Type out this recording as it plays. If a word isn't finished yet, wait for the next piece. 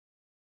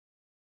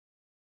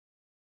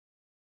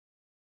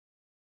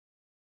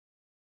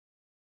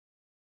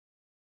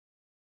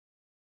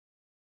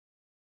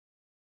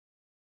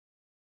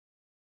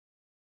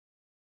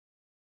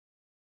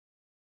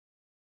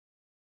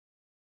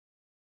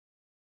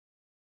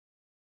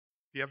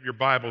If you have your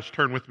Bibles,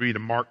 turn with me to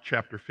Mark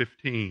chapter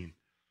 15.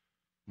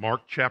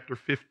 Mark chapter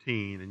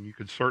 15, and you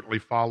can certainly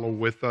follow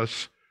with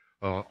us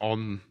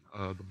on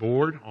the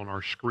board, on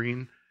our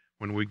screen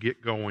when we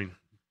get going.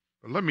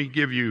 But let me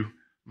give you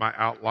my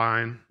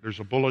outline. There's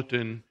a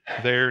bulletin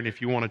there, and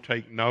if you want to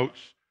take notes,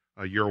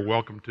 you're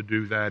welcome to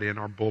do that in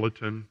our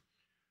bulletin.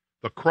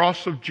 The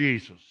cross of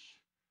Jesus.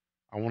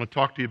 I want to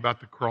talk to you about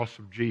the cross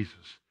of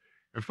Jesus.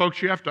 And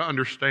folks, you have to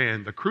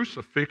understand the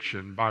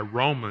crucifixion by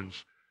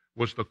Romans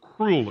was the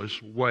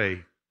cruelest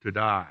way to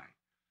die.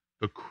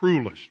 The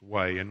cruelest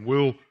way. And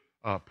we'll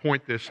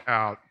point this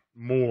out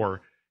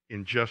more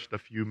in just a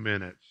few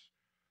minutes.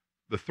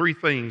 The three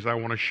things I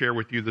want to share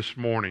with you this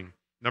morning.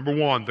 Number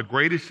one, the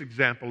greatest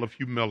example of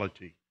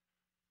humility.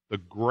 The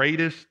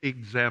greatest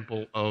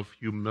example of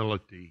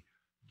humility.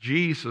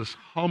 Jesus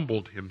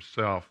humbled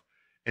himself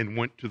and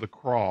went to the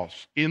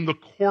cross. In the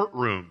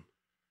courtroom,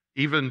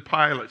 even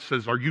Pilate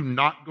says, "Are you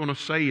not going to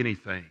say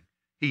anything?"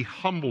 He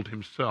humbled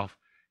himself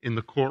in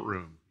the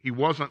courtroom. He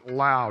wasn't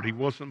loud. He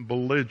wasn't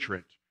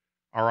belligerent.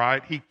 All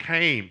right? He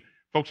came.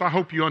 Folks, I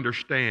hope you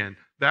understand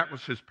that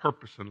was his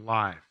purpose in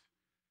life.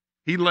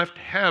 He left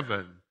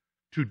heaven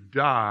to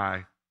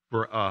die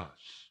for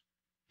us.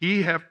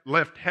 He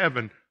left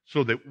heaven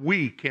so that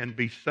we can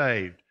be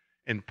saved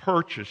and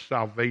purchase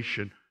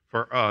salvation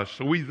for us.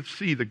 So we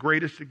see the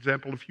greatest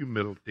example of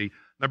humility.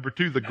 Number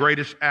two, the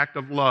greatest act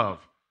of love.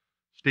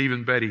 Steve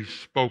and Betty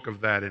spoke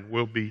of that, and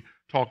we'll be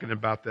talking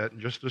about that in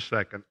just a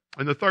second.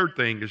 And the third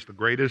thing is the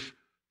greatest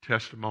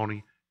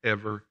testimony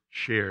ever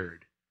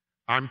shared.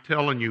 I'm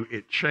telling you,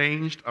 it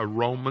changed a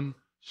Roman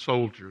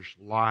soldier's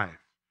life.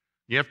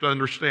 You have to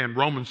understand,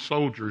 Roman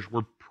soldiers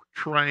were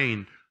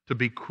trained to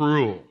be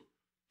cruel,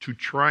 to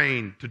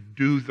train to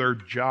do their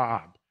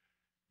job.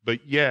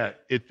 But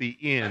yet, at the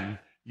end,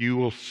 you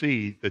will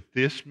see that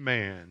this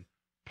man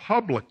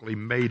publicly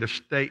made a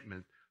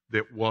statement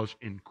that was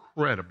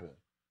incredible,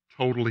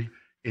 totally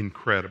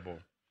incredible.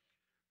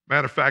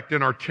 Matter of fact,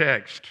 in our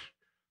text,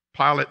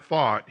 Pilate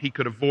thought he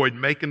could avoid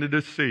making a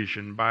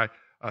decision by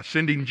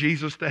sending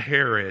Jesus to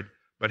Herod,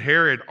 but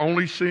Herod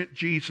only sent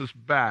Jesus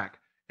back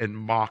and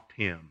mocked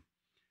him.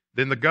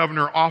 Then the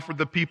governor offered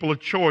the people a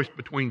choice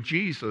between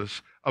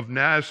Jesus of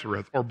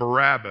Nazareth or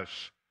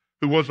Barabbas,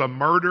 who was a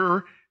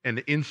murderer and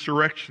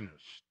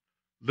insurrectionist.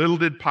 Little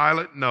did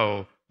Pilate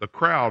know the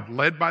crowd,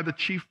 led by the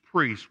chief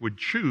priests, would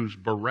choose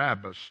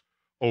Barabbas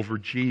over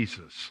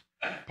Jesus.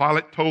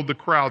 Pilate told the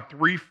crowd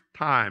 3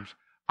 times,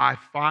 "I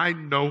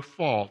find no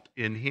fault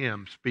in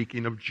him,"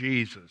 speaking of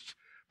Jesus.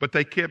 But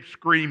they kept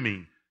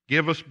screaming,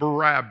 "Give us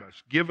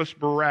Barabbas, give us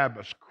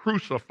Barabbas,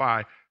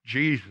 crucify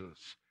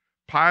Jesus."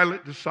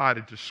 Pilate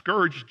decided to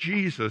scourge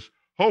Jesus,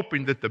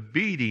 hoping that the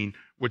beating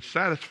would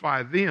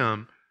satisfy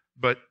them,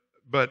 but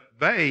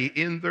they,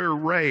 in their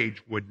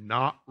rage, would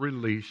not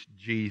release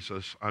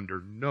Jesus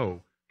under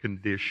no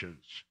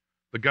conditions.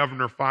 The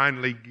governor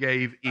finally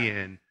gave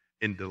in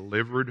and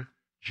delivered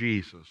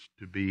Jesus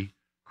to be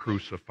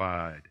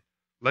crucified.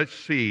 Let's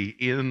see,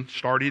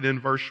 starting in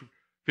verse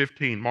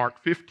 15,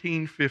 Mark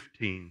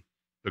 15:15,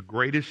 the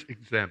greatest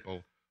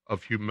example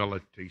of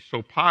humility.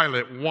 So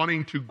Pilate,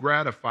 wanting to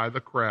gratify the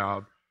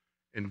crowd,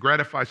 and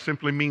gratify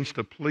simply means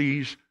to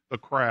please the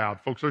crowd.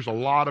 Folks, there's a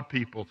lot of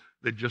people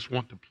that just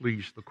want to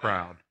please the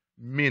crowd.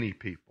 Many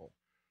people.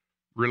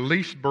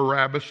 Released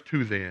Barabbas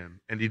to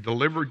them, and he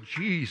delivered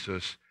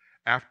Jesus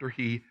after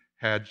he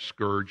had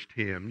scourged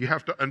him. You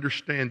have to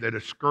understand that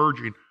a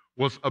scourging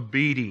was a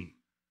beating.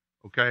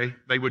 Okay?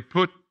 They would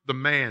put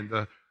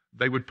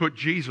they would put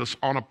Jesus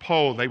on a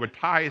pole. They would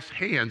tie his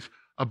hands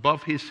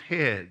above his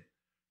head.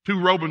 2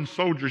 Roman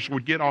soldiers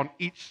would get on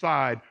each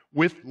side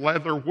with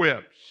leather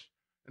whips.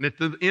 And at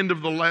the end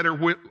of the leather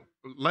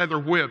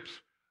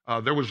whips,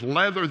 there was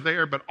leather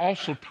there, but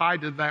also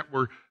tied to that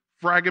were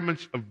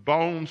fragments of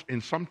bones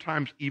and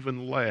sometimes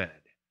even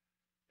lead.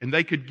 And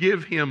they could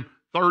give him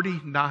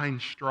 39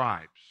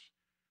 stripes.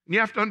 And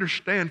you have to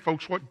understand,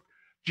 folks, what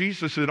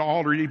Jesus had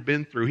already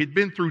been through. He'd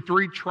been through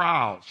 3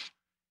 trials.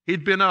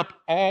 He'd been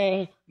up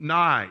all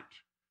night,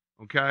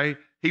 okay?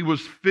 He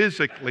was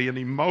physically and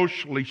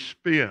emotionally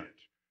spent.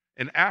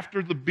 And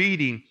after the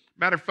beating,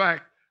 matter of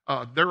fact,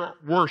 there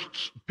were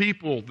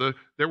people,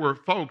 there were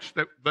folks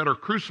that are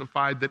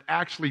crucified that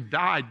actually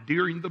died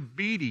during the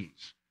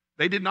beatings.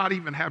 They did not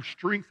even have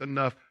strength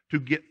enough to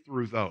get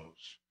through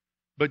those.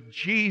 But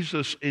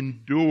Jesus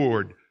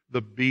endured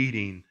the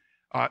beating.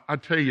 I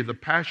tell you, the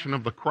Passion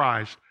of the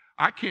Christ,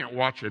 I can't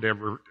watch it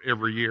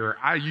every year.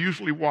 I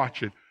usually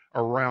watch it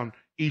around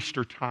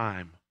Easter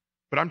time.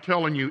 But I'm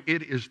telling you,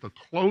 it is the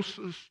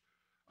closest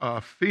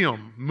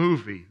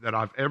movie that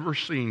I've ever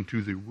seen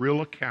to the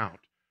real account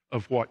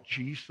of what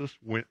Jesus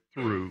went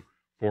through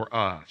for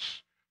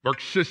us.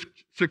 Verse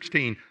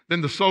 16,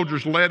 then the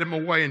soldiers led him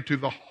away into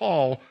the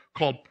hall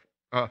called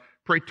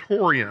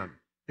Praetorium.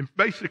 And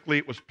basically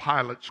it was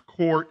Pilate's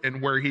court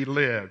and where he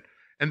lived.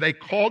 And they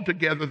called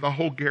together the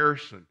whole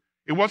garrison.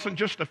 It wasn't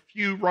just a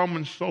few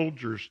Roman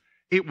soldiers.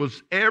 It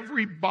was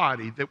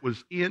everybody that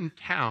was in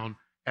town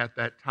at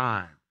that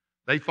time.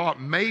 They thought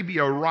maybe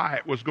a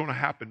riot was going to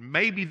happen.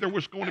 Maybe there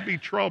was going to be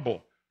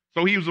trouble.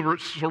 So he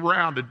was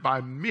surrounded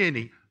by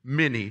many,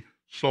 many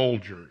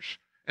soldiers.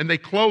 And they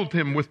clothed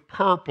him with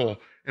purple.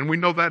 And we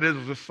know that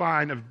is a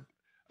sign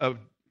of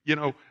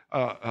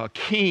a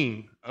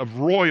king, of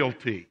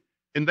royalty.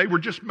 And they were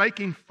just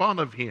making fun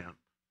of him,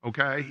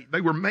 okay?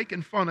 They were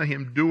making fun of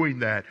him doing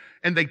that.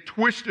 And they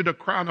twisted a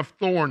crown of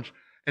thorns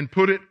and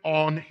put it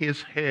on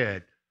his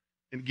head.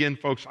 And again,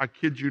 folks, I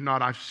kid you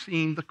not, I've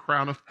seen the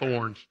crown of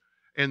thorns.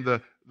 And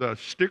the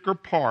sticker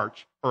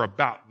parts are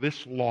about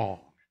this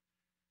long.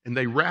 And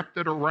they wrapped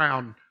it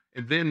around,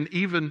 and then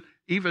even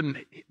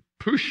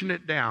pushing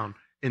it down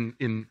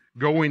in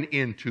going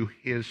into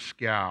his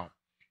scalp.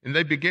 And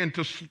they began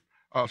to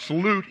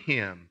salute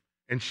him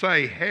and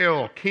say,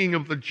 "Hail, King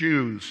of the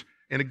Jews."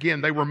 And again,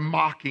 they were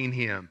mocking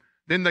him.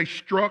 Then they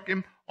struck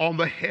him on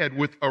the head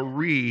with a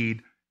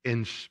reed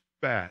and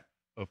spat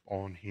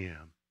upon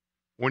him.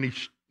 When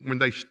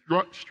they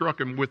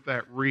struck him with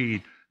that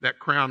reed, that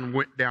crown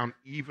went down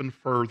even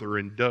further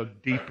and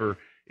dug deeper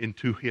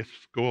into his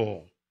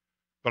skull.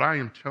 But I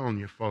am telling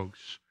you,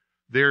 folks,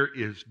 there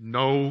is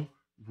no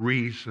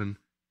reason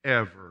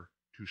ever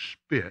to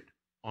spit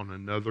on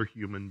another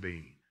human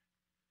being.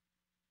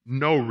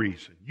 No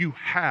reason. You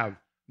have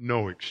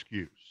no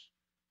excuse.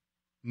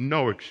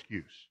 No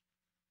excuse.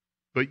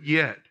 But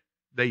yet,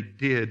 they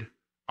did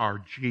our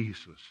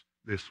Jesus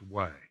this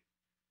way.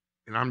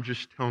 And I'm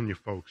just telling you,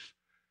 folks,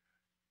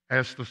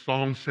 as the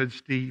song said,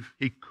 Steve,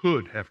 he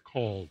could have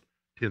called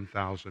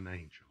 10,000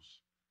 angels,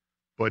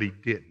 but he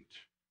didn't.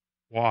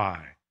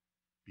 Why?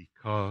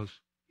 Because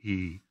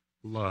he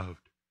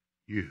loved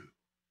you.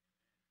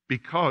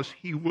 Because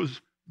he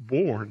was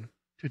born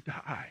to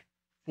die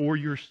for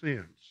your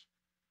sins.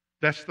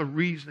 That's the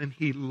reason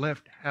he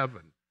left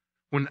heaven.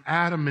 When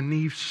Adam and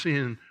Eve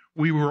sinned,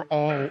 we were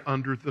all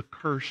under the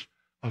curse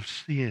of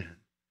sin.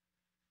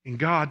 And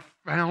God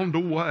found a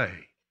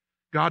way.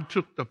 God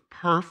took the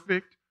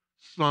perfect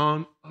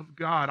Son of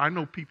God. I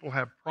know people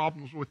have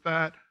problems with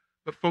that,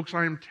 but folks,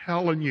 I am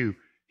telling you,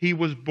 he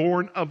was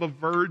born of a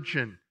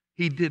virgin.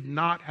 He did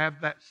not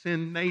have that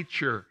sin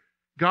nature.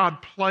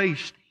 God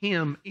placed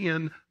him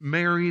in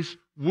Mary's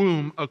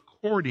womb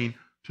according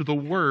to the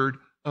Word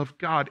of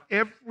God.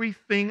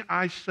 Everything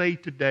I say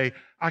today,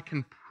 I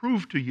can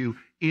prove to you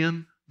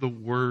in the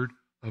Word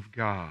of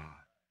God.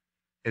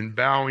 And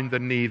bowing the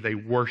knee, they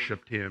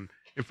worshiped him.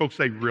 And folks,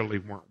 they really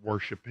weren't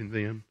worshiping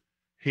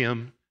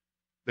him.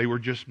 They were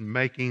just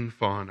making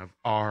fun of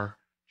our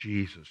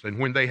Jesus. And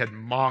when they had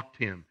mocked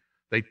him,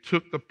 they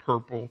took the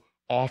purple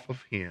off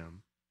of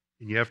him.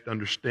 And you have to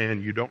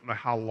understand, you don't know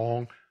how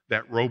long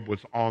that robe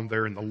was on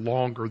there. And the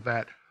longer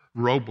that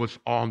robe was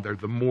on there,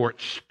 the more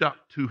it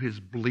stuck to his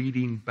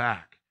bleeding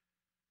back.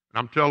 And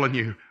I'm telling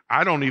you,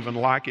 I don't even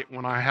like it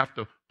when I have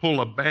to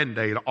pull a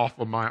Band-Aid off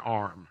of my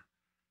arm.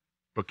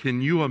 But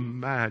can you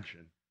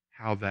imagine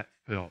how that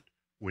felt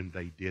when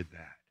they did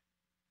that?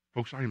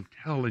 Folks, I am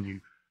telling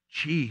you,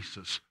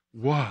 Jesus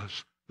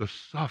was the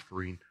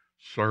suffering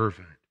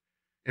servant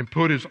and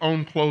put his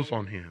own clothes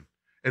on him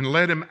and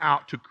led him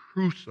out to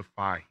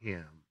crucify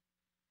him.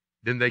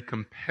 Then they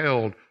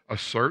compelled a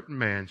certain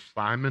man,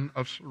 Simon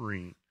of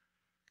Cyrene,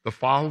 the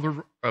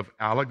father of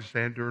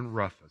Alexander and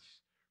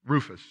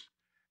Rufus,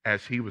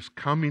 as he was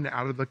coming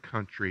out of the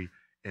country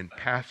and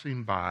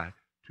passing by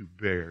to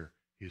bear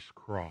his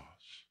cross.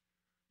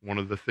 One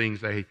of the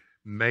things they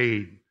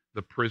made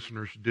the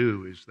prisoners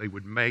do is they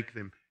would make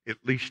them at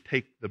least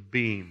take the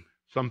beam.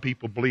 Some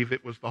people believe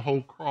it was the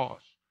whole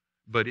cross,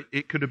 but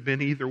it could have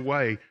been either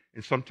way.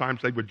 And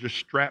sometimes they would just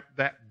strap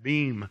that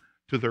beam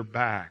to their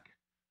back.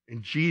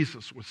 And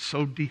Jesus was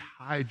so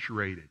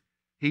dehydrated.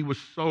 He was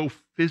so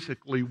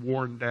physically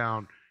worn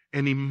down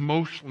and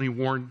emotionally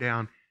worn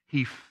down,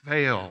 he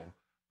fell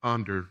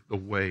under the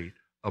weight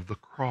of the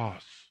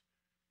cross.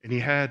 And he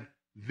had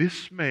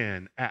this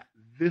man at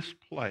this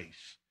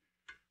place.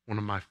 One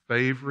of my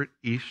favorite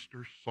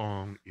Easter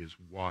songs is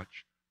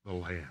Watch the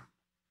Lamb.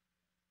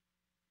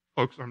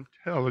 Folks, I'm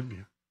telling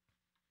you,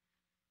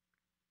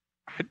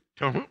 I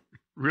don't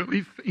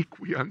really think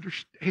we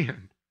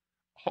understand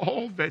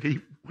all that he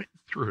went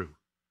through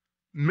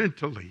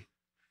mentally,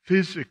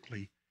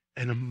 physically,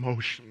 and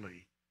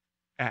emotionally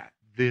at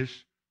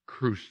this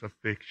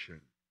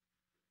crucifixion.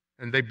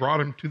 And they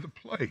brought him to the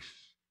place,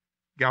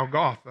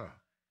 Golgotha,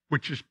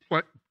 which is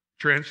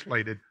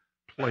translated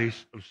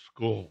place of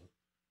skull.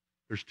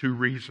 There's two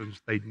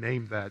reasons they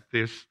named that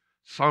this.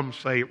 Some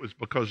say it was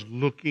because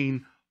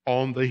looking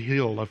on the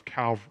hill of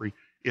Calvary,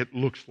 it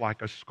looks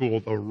like a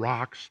skull. The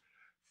rocks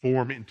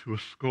form into a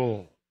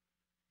skull.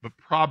 But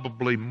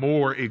probably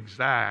more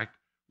exact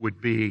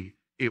would be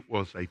it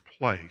was a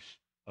place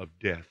of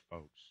death,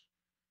 folks.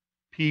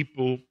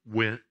 People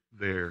went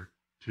there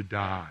to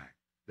die.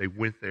 They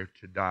went there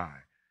to die.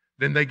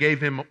 Then they gave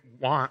him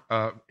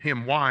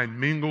wine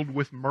mingled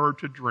with myrrh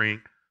to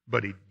drink,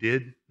 but he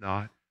did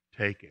not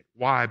take it.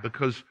 Why?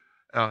 Because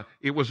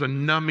it was a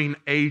numbing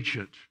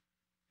agent,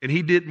 and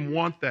he didn't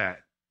want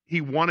that. He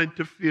wanted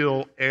to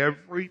feel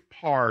every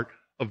part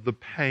of the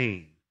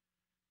pain,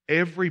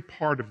 every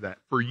part of that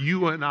for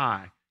you and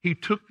I. He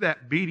took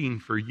that beating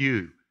for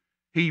you.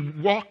 He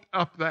walked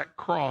up that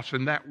cross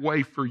in that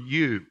way for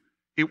you.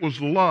 It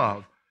was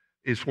love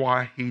is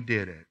why he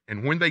did it.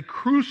 And when they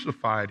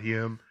crucified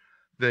him,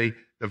 they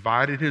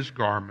divided his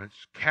garments,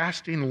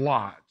 casting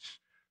lots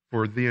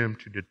for them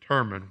to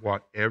determine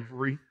what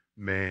every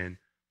man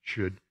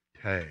should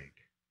take.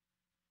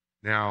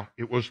 Now,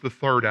 it was the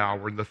third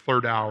hour, and the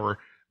third hour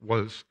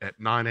was at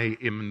 9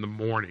 a.m. in the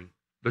morning.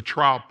 The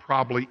trial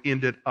probably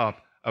ended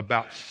up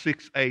about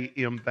 6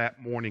 a.m. that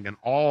morning, and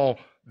all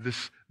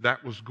this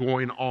that was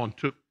going on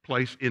took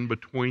place in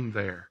between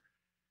there.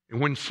 And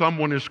when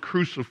someone is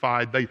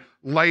crucified, they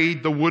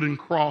laid the wooden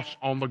cross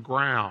on the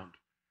ground,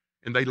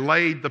 and they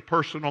laid the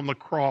person on the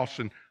cross,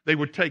 and they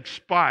would take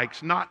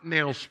spikes, not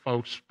nails,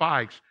 folks,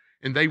 spikes,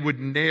 and they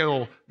would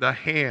nail the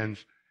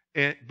hands,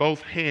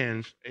 both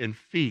hands and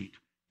feet,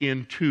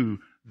 into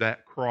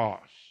that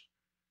cross.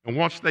 And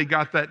once they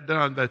got that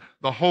done,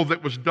 the hole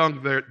that was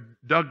dug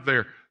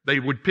there, they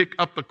would pick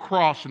up the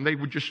cross and they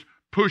would just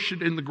push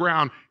it in the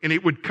ground, and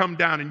it would come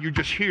down, and you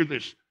just hear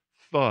this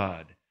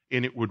thud,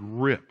 and it would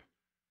rip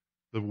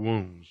the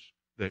wounds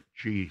that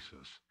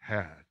Jesus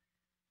had.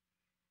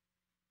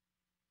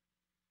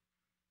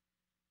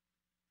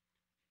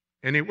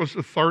 And it was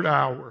the third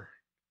hour,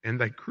 and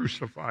they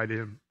crucified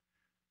him.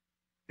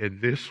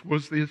 And this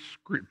was the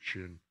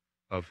inscription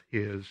of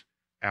his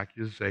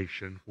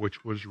accusation,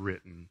 which was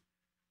written,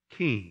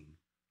 King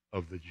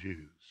of the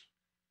Jews.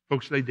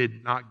 Folks, they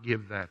did not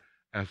give that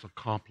as a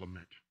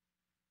compliment.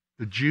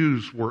 The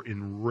Jews were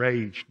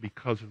enraged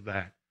because of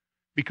that.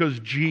 Because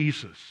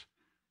Jesus,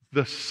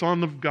 the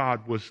Son of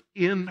God, was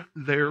in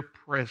their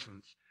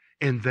presence,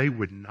 and they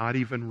would not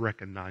even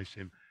recognize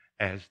him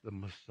as the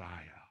Messiah.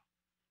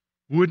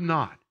 Would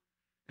not.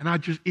 And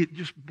it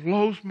just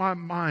blows my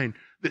mind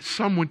that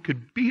someone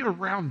could be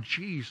around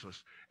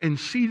Jesus and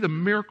see the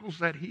miracles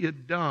that he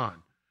had done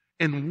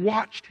and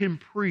watched him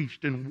preach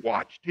and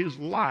watched his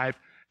life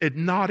and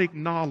not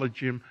acknowledge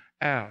him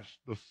as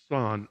the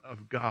Son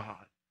of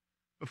God.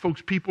 But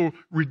folks, people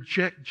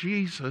reject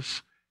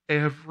Jesus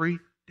every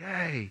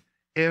day.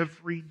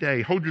 Every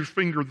day. Hold your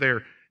finger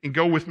there and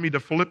go with me to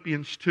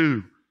Philippians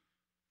 2.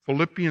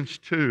 Philippians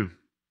 2.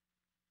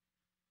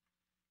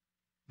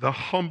 The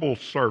humble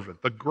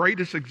servant, the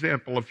greatest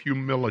example of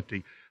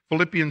humility.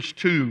 Philippians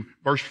 2,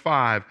 verse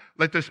 5.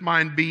 Let this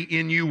mind be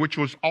in you, which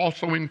was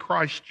also in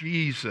Christ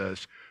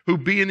Jesus, who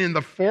being in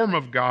the form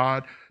of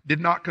God, did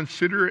not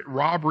consider it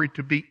robbery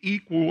to be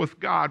equal with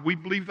God. We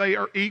believe they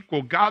are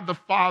equal. God the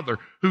Father,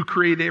 who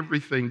created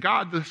everything.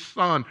 God the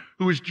Son,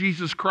 who is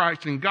Jesus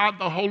Christ. And God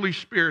the Holy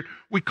Spirit.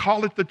 We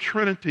call it the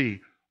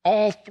Trinity.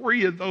 All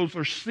three of those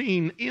are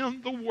seen in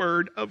the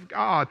Word of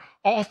God.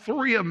 All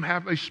three of them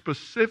have a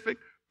specific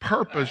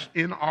purpose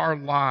in our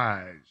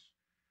lives.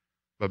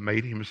 But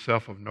made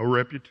himself of no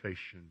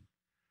reputation,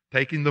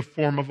 taking the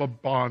form of a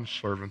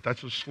bondservant,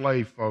 that's a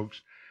slave,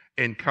 folks,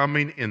 and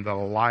coming in the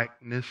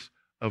likeness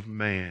of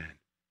man.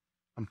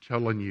 I'm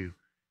telling you,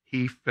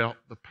 he felt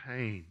the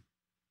pain.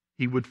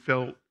 He would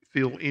feel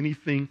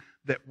anything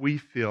that we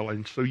feel.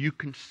 And so you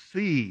can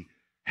see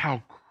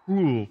how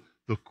cruel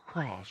the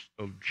cross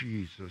of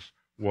Jesus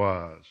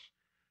was.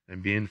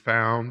 And being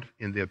found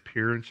in the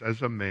appearance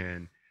as a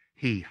man,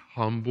 he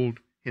humbled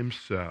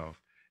himself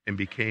and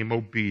became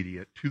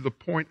obedient to the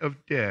point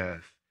of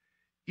death,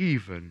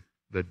 even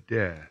the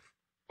death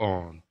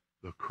on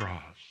the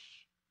cross.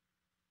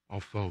 Oh,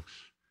 folks,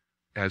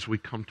 as we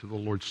come to the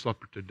Lord's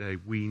Supper today,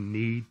 we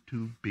need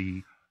to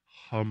be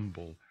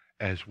humble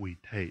as we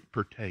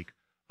partake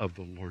of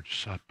the Lord's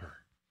Supper.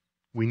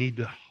 We need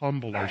to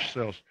humble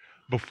ourselves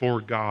before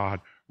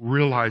God,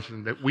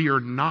 realizing that we are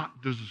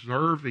not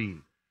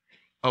deserving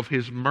of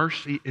his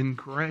mercy and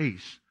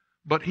grace,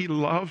 but he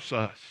loves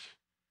us.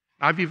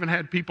 I've even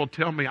had people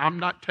tell me, I'm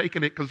not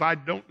taking it because I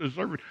don't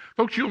deserve it.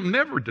 Folks, you'll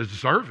never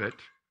deserve it,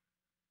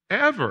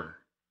 ever.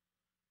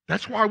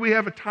 That's why we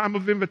have a time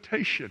of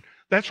invitation.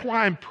 That's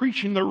why I'm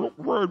preaching the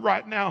word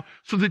right now,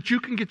 so that you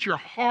can get your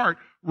heart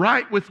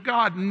right with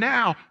God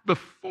now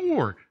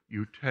before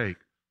you take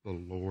the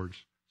Lord's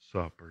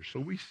Supper. So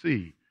we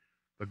see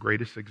the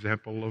greatest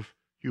example of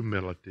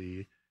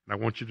humility, and I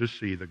want you to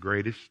see the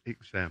greatest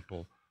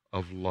example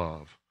of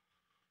love.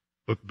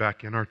 Look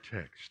back in our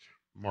text,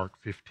 Mark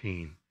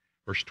 15.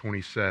 Verse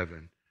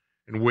 27,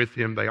 and with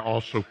him they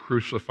also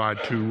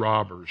crucified two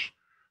robbers,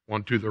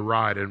 one to the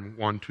right and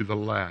one to the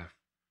left.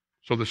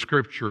 So the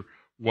scripture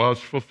was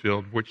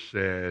fulfilled, which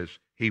says,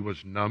 he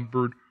was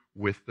numbered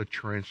with the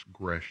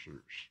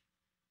transgressors.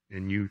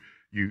 And you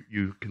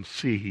can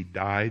see he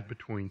died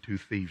between two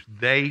thieves.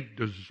 They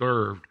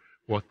deserved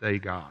what they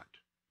got,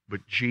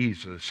 but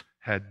Jesus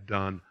had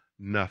done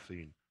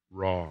nothing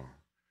wrong.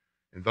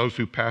 And those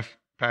who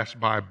passed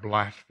by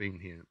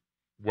blasphemed him,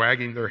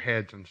 wagging their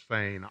heads and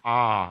saying,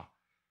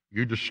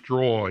 you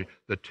destroy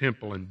the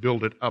temple and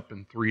build it up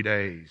in 3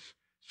 days.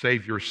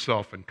 Save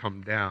yourself and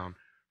come down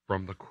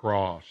from the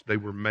cross. They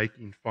were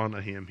making fun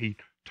of him. He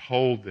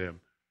told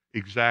them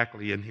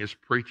exactly in his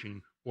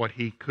preaching what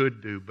he could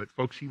do. But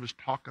folks, he was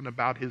talking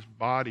about his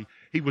body.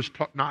 He was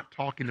not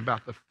talking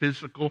about the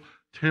physical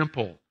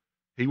temple.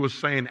 He was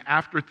saying,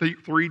 after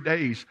 3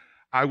 days,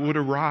 I would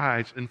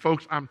arise. And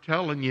folks, I'm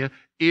telling you,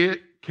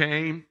 it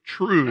came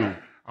true.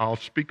 I'll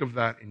speak of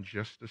that in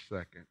just a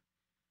second.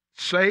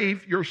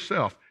 Save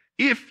yourself.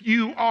 If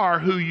you are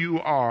who you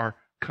are,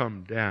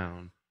 come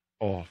down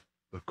off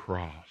the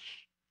cross.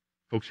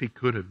 Folks, he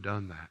could have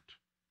done that,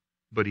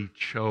 but he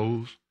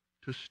chose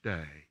to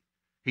stay.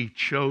 He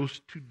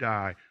chose to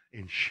die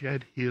and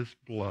shed his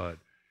blood,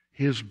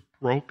 his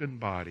broken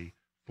body,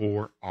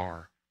 for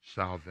our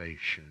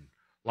salvation.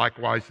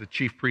 Likewise, the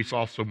chief priests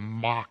also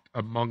mocked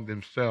among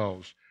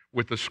themselves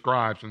with the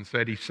scribes and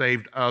said he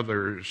saved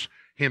others.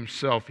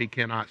 Himself he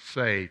cannot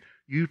save.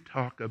 You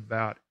talk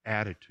about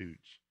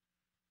attitudes.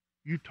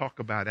 You talk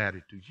about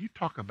attitudes. You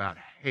talk about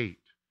hate.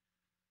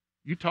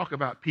 You talk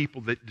about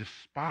people that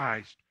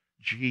despised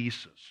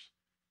Jesus.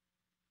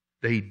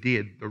 They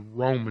did. The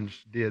Romans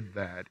did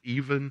that.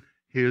 Even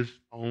his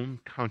own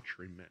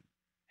countrymen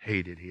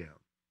hated him.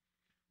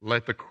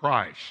 Let the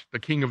Christ, the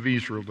King of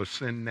Israel,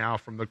 descend now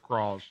from the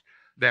cross,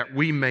 that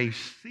we may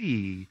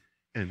see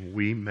and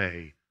we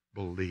may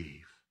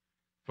believe.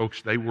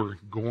 Folks, they were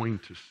going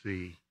to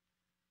see,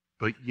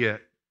 but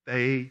yet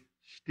they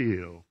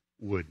still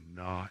would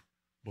not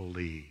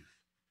believe.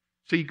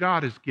 See,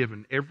 God has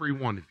given every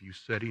one of you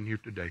sitting here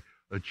today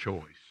a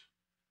choice.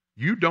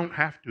 You don't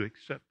have to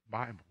accept the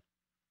Bible.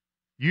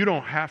 You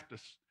don't have to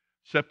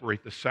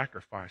separate the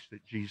sacrifice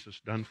that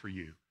Jesus done for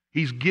you.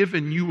 He's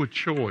given you a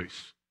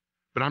choice.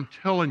 But I'm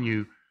telling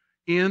you,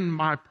 in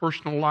my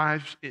personal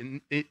life,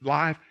 and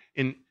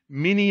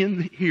many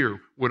in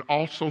here would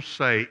also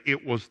say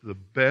it was the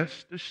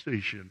best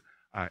decision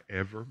I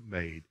ever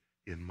made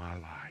in my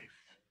life.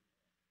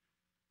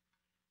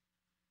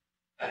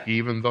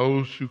 Even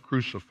those who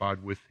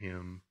crucified with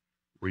him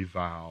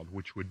reviled,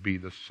 which would be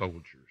the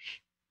soldiers.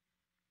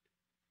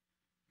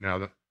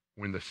 Now,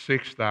 when the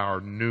 6th hour,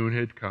 noon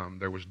had come,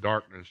 there was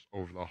darkness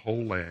over the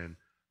whole land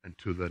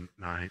until the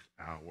 9th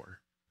hour.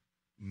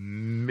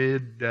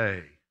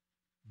 Midday,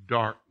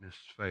 darkness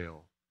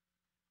fell.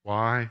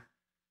 Why?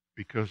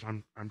 Because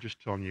I'm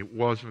just telling you, it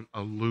wasn't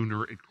a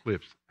lunar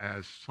eclipse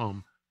as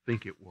some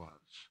think it was.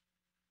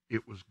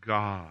 It was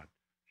God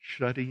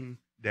shutting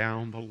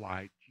down the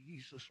light.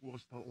 Jesus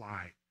was the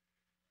light.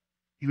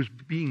 He was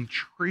being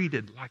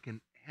treated like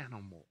an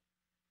animal.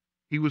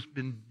 He was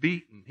been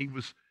beaten.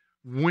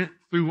 Went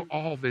through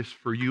all this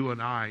for you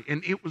and I.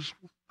 And it was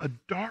a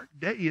dark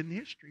day in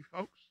history,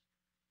 folks.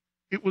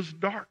 It was a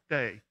dark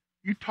day.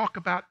 You talk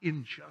about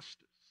injustice.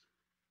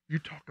 You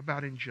talk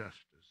about injustice.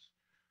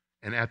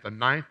 And at the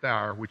 9th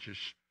hour, which is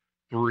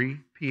 3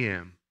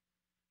 p.m.,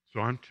 so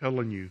I'm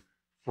telling you,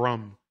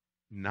 from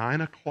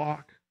 9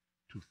 o'clock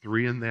to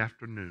 3 in the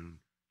afternoon,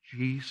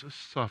 Jesus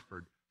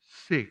suffered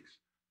 6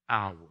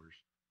 hours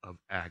of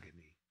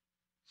agony.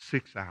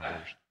 6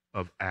 hours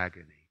of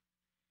agony.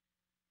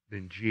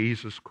 Then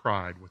Jesus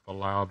cried with a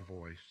loud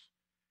voice,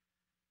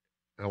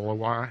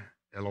 Eloi,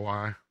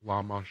 Eloi,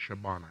 lama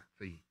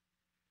sabachthani,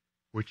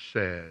 which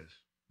says,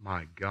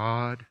 my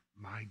God,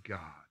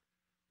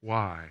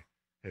 why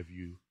have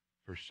you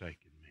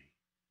forsaken me?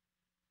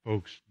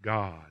 Folks,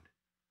 God,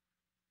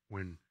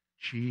 when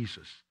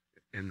Jesus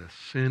and the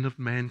sin of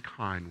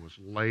mankind was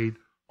laid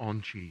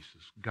on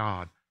Jesus,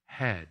 God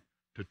had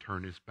to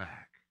turn his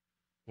back.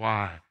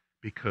 Why?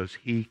 Because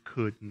he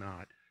could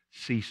not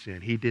see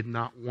sin. He did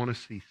not want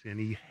to see sin.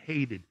 He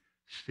hated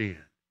sin.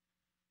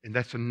 And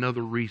that's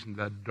another reason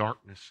that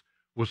darkness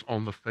was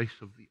on the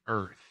face of the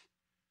earth.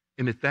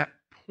 And at that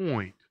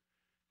point,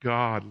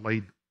 God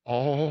laid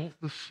all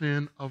the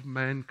sin of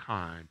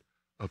mankind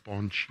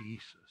upon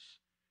Jesus.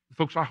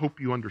 Folks, I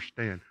hope you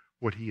understand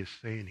what he is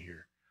saying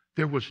here.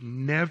 There was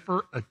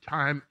never a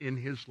time in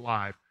his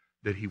life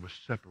that he was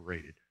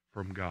separated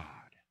from God.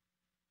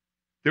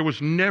 There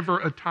was never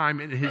a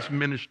time in his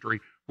ministry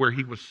where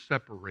he was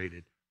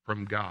separated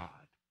from God.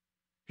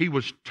 He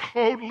was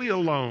totally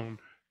alone,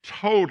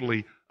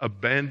 totally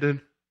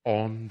abandoned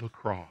on the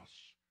cross.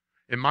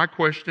 And my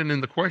question,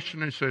 and the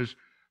question says,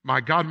 my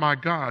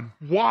God,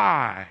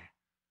 why?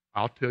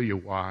 I'll tell you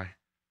why.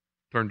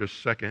 Turn to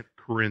 2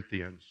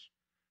 Corinthians.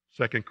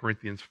 2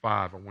 Corinthians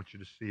 5. I want you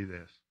to see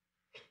this.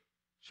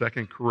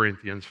 2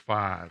 Corinthians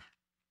 5,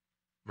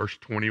 verse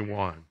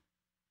 21.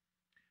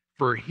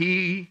 For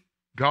he,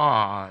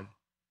 God,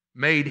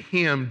 made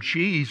him,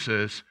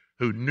 Jesus,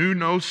 who knew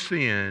no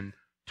sin,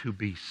 to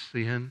be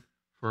sin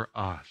for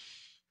us,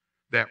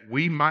 that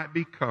we might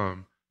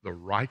become the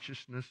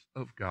righteousness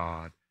of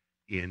God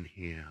in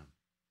him.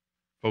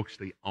 Folks,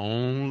 the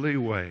only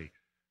way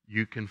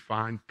you can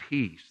find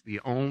peace, the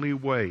only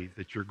way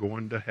that you're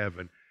going to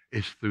heaven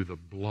is through the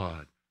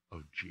blood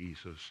of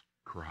Jesus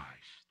Christ.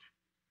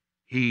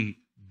 He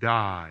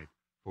died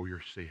for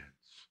your sins.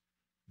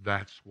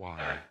 That's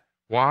why.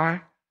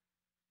 Why?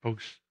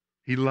 Folks,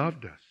 he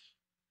loved us.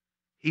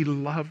 He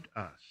loved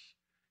us.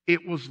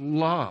 It was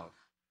love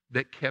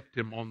that kept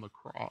him on the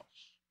cross.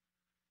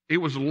 It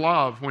was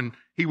love when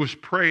he was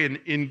praying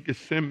in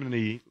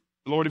Gethsemane,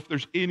 Lord, if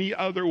there's any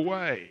other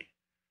way.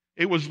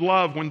 It was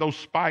love when those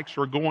spikes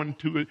were going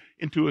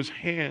into his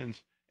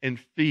hands and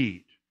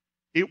feet.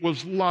 It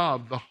was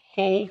love the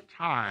whole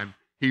time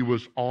he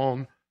was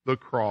on the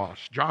cross.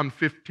 John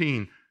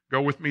 15.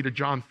 Go with me to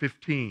John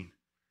 15.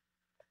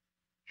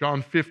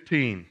 John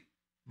 15,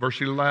 verse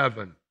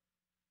 11.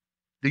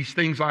 These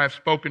things I have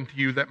spoken to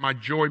you, that my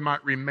joy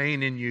might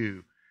remain in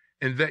you,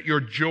 and that your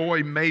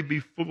joy may be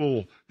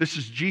full. This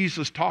is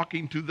Jesus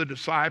talking to the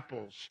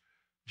disciples.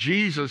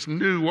 Jesus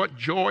knew what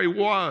joy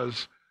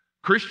was.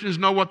 Christians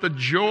know what the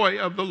joy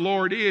of the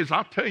Lord is.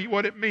 I'll tell you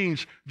what it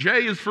means.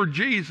 J is for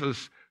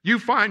Jesus. You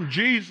find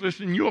Jesus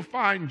and you'll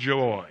find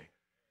joy.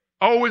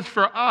 O is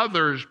for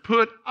others.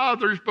 Put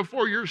others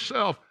before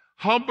yourself.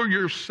 Humble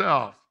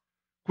yourself.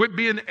 Quit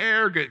being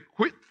arrogant.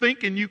 Quit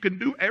thinking you can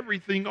do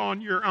everything on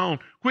your own.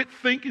 Quit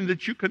thinking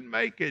that you can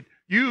make it.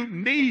 You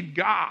need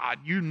God.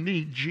 You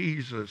need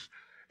Jesus.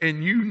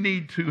 And you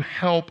need to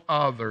help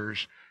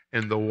others.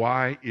 And the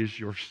why is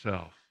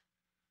yourself.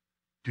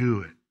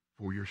 Do it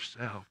for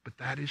yourself. But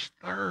that is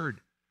third.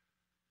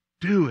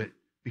 Do it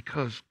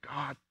because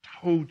God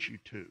told you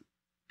to.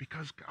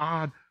 Because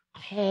God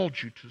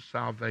called you to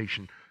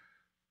salvation.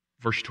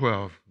 Verse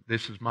 12,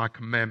 this is my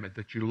commandment,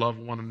 that you love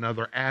one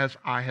another as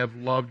I have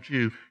loved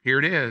you. Here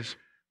it is.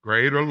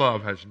 Greater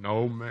love has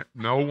no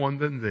one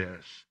than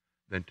this,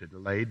 than to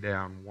lay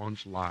down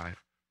one's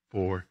life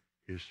for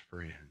his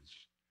friends.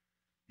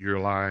 You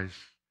realize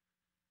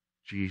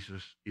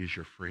Jesus is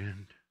your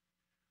friend?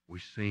 We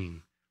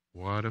sing,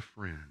 what a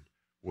friend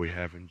we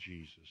have in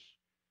Jesus.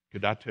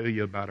 Could I tell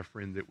you about a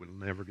friend that will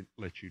never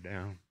let you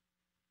down?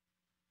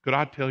 Could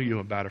I tell you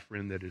about a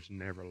friend that has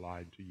never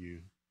lied to you?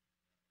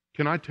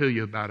 Can I tell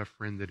you about a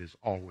friend that is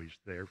always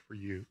there for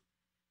you?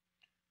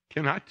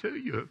 Can I tell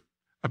you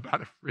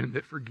about a friend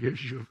that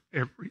forgives you of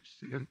every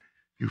sin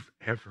you've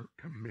ever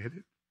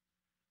committed?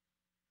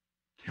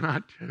 Can I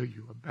tell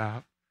you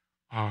about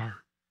our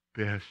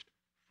best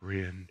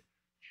friend,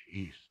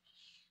 Jesus?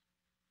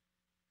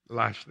 The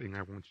last thing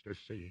I want you to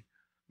see,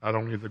 not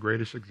only the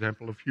greatest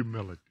example of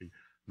humility,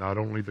 not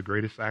only the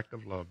greatest act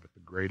of love, but the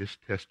greatest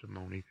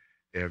testimony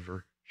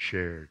ever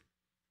shared.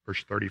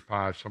 Verse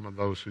 35, some of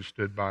those who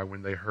stood by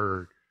when they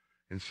heard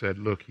and said,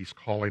 look, he's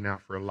calling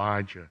out for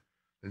Elijah.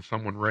 Then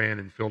someone ran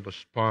and filled a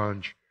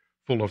sponge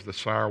full of the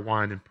sour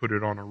wine and put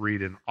it on a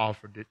reed and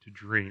offered it to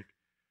drink.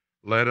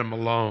 Let him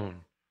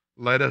alone.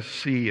 Let us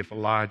see if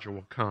Elijah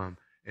will come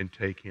and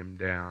take him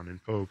down.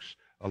 And folks,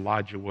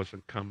 Elijah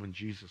wasn't coming.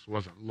 Jesus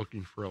wasn't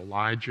looking for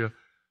Elijah.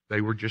 They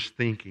were just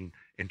thinking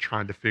and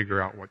trying to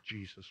figure out what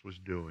Jesus was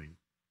doing.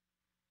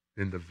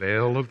 Then the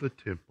veil of the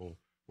temple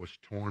was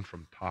torn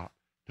from top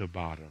to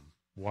bottom.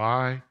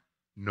 Why?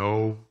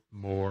 No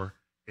more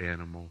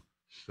animal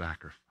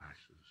sacrifices.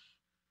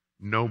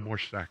 No more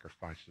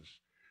sacrifices.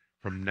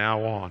 From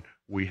now on,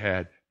 we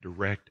had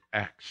direct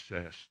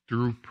access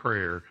through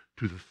prayer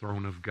to the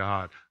throne of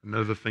God.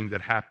 Another thing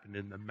that happened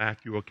in the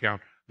Matthew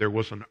account, there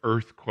was an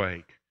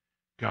earthquake.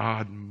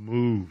 God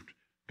moved.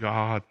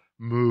 God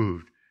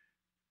moved.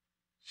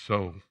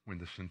 So when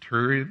the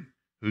centurion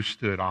who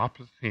stood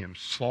opposite him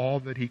saw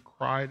that he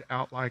cried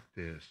out like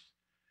this,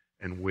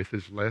 and with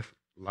his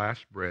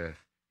last breath,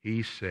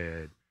 he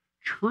said,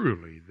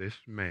 truly this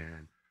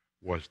man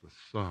was the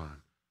Son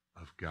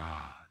of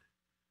God.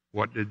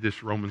 What did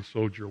this Roman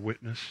soldier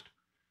witness?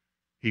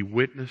 He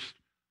witnessed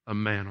a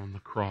man on the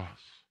cross.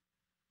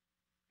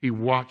 He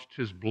watched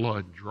his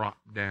blood drop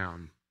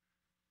down,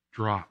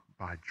 drop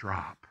by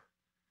drop.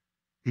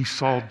 He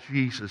saw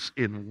Jesus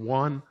in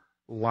one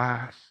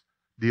last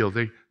deal.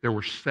 There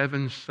were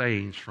 7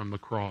 sayings from the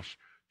cross,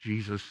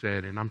 Jesus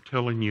said, and I'm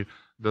telling you,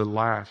 the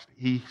last,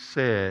 he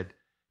said,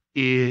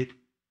 it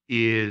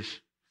is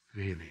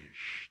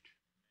finished.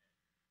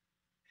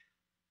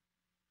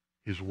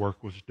 His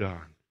work was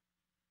done.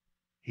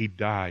 He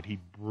died. He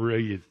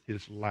breathed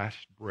his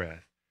last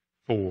breath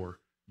for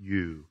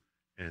you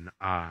and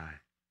I.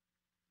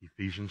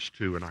 Ephesians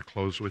 2, and I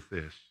close with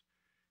this.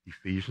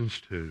 Ephesians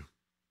 2.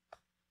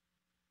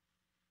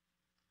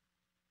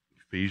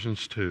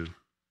 Ephesians 2,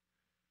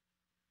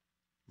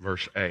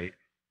 verse 8.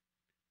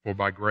 For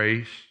by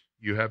grace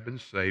you have been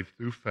saved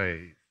through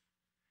faith,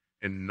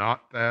 and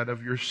not that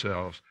of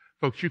yourselves.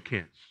 Folks, you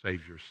can't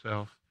save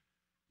yourself.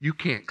 You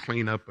can't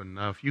clean up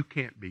enough. You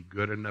can't be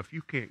good enough.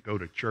 You can't go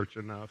to church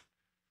enough.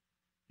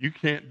 You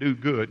can't do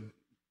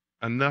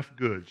enough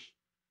goods.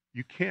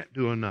 You can't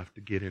do enough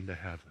to get into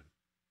heaven.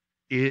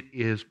 It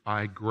is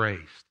by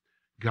grace,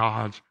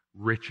 God's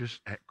riches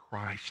at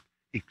Christ's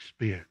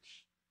expense.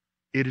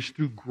 It is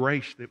through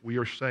grace that we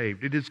are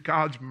saved. It is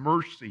God's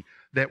mercy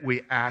that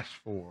we ask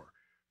for.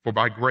 For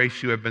by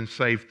grace you have been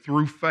saved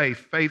through faith.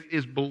 Faith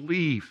is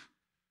belief.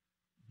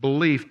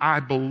 Belief. I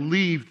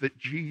believe that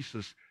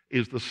Jesus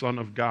is the Son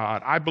of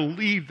God. I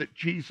believe that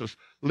Jesus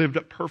lived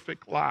a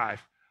perfect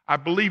life. I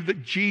believe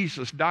that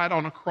Jesus died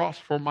on a cross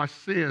for my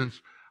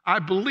sins. I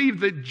believe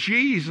that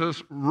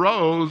Jesus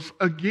rose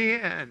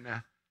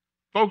again.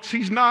 Folks,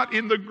 he's not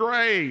in the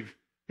grave.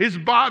 His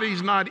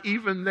body's not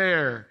even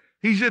there.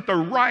 He's at the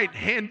right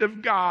hand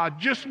of God,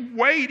 just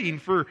waiting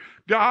for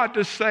God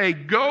to say,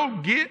 go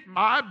get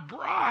my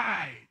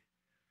bride.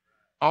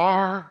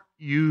 Are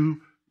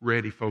you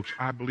ready, folks?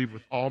 I believe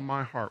with all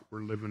my heart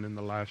we're living in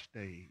the last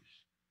days.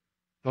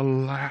 The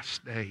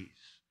last days.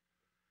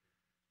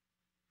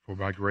 For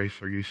by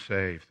grace are you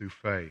saved through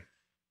faith,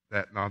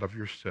 that not of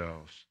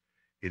yourselves.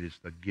 It is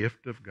the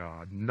gift of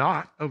God,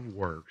 not of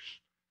works,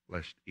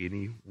 lest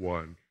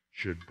anyone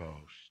should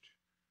boast.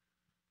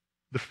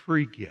 The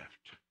free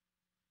gift.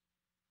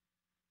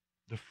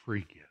 The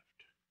free gift.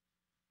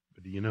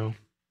 But do you know,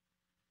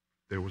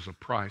 there was a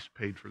price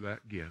paid for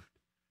that gift,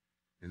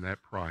 and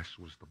that price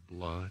was the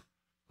blood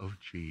of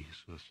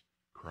Jesus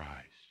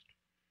Christ.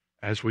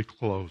 As we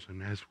close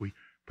and as we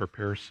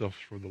prepare ourselves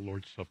for the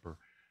Lord's Supper,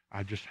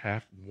 I just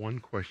have one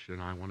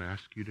question I want to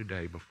ask you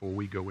today before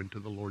we go into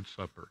the Lord's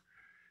Supper.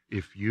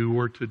 If you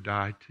were to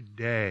die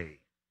today,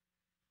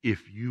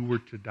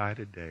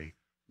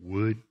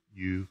 would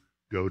you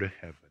go to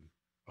heaven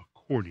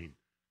according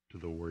to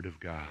the Word of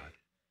God?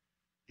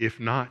 If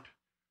not,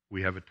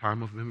 we have a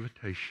time of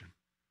invitation.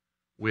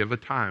 We have a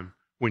time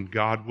when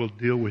God will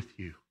deal with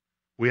you.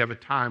 We have a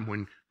time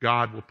when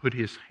God will put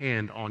His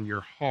hand on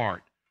your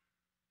heart.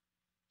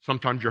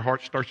 Sometimes your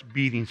heart starts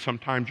beating.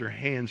 Sometimes your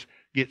hands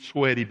get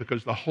sweaty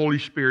because the Holy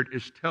Spirit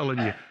is telling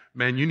you,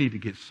 man, you need to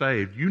get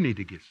saved. You need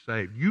to get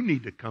saved. You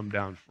need to come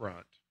down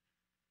front.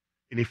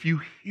 And if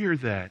you hear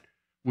that,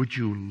 would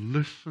you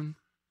listen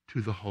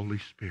to the Holy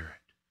Spirit?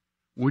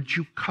 Would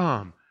you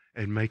come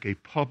and make a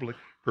public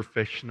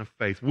profession of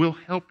faith? We'll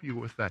help you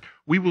with that.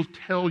 We will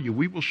tell you,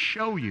 we will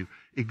show you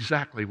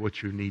exactly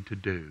what you need to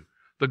do.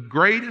 The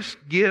greatest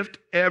gift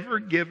ever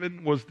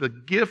given was the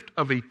gift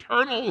of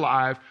eternal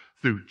life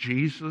through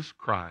Jesus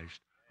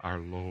Christ, our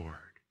Lord.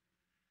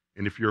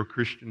 And if you're a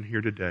Christian here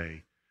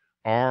today,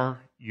 are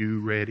you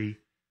ready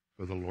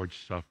for the Lord's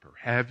Supper?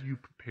 Have you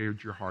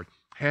prepared your heart?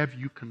 Have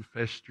you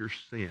confessed your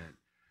sin?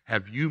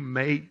 Have you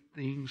made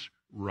things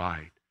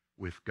right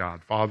with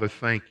God? Father,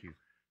 thank you.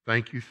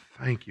 Thank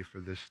you for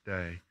this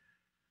day.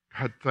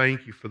 God,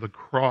 thank you for the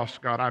cross.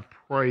 God, I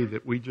pray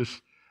that we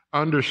just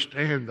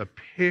understand the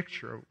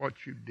picture of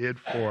what you did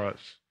for us.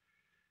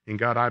 And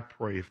God, I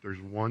pray if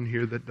there's one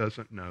here that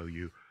doesn't know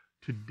you,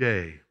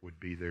 today would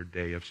be their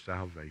day of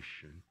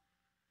salvation.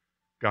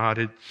 God,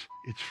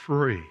 it's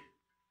free.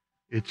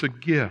 It's a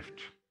gift.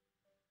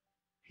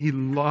 He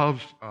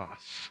loves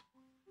us.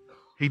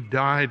 He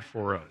died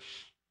for us.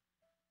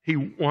 He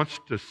wants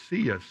to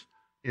see us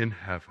in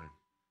heaven.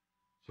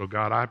 So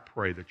God, I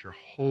pray that your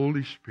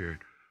Holy Spirit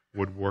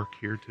would work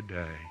here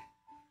today.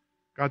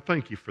 God,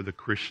 thank you for the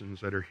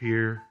Christians that are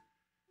here.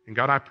 And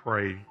God, I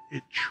pray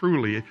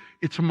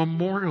it's a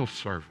memorial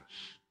service.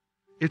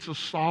 It's a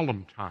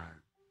solemn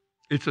time.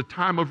 It's a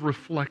time of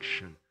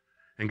reflection.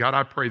 And God,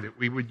 I pray that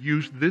we would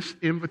use this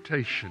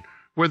invitation,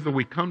 whether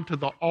we come to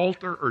the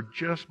altar or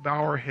just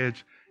bow our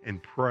heads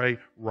and pray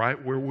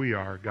right where we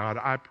are. God,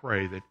 I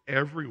pray that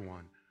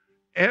everyone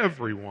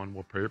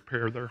will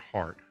prepare their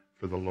heart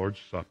for the Lord's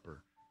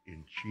Supper.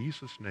 In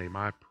Jesus' name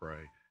I pray,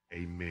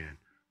 amen.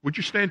 Would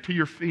you stand to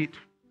your feet?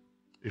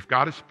 If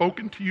God has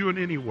spoken to you in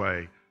any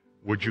way,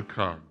 would you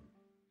come?